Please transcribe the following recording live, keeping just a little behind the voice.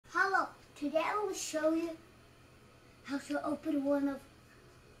Today I will show you how to open one of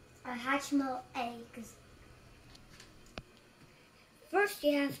our hatchmail eggs. First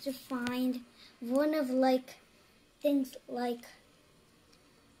you have to find one of things like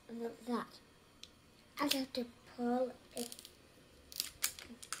that. I have to pull it,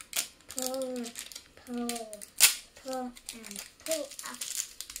 pull and pull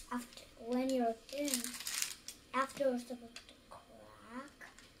after when you're done. After you're supposed to crack.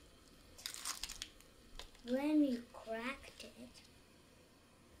 When you cracked it,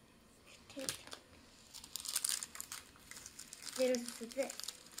 there's this.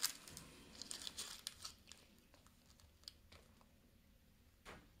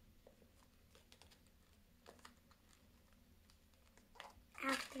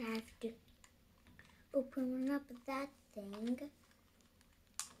 After I have to open up that thing,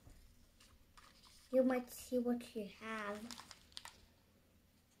 you might see what you have.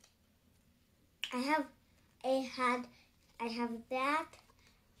 I have that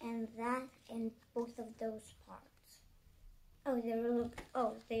and both of those parts.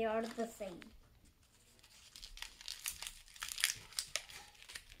 They are the same.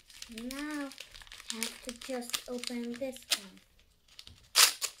 Now I have to just open this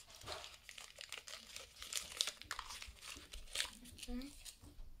one.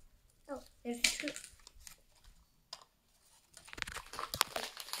 Oh, there's two.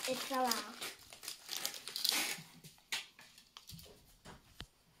 It fell out.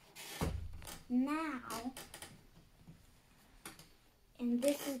 Now, and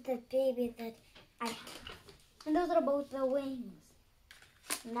this is the baby that I have. And those are both the wings.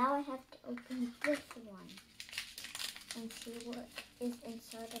 Now I have to open this one and see what is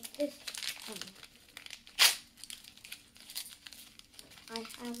inside of this one. I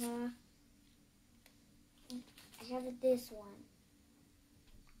have this one.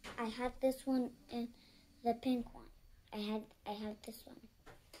 I had this one and the pink one. I have this one.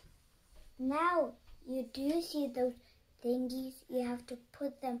 Now you do see those thingies. You have to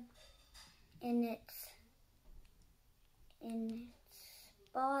put them in its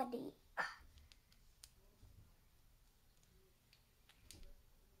body.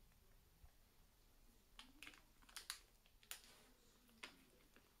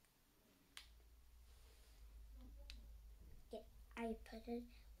 I put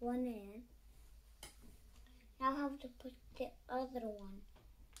one in. Now I have to put the other one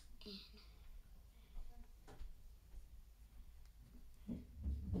in.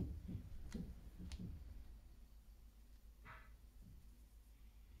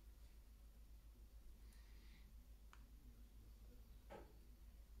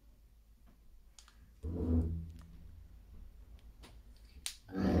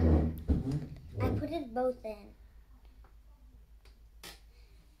 I put it both in.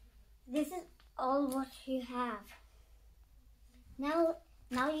 This is all what you have. Now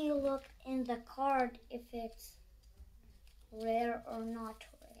you look in the card if it's rare or not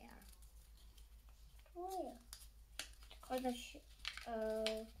rare. Rare. The card that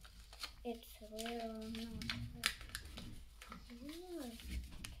it's rare or not rare.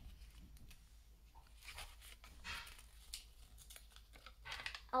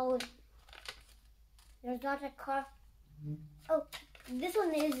 Oh, there's not a card. Oh, this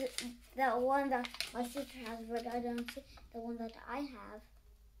one is the one that my sister has, but I don't see the one that I have.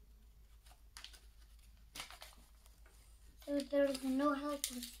 So there's no help,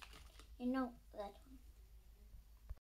 you know that one.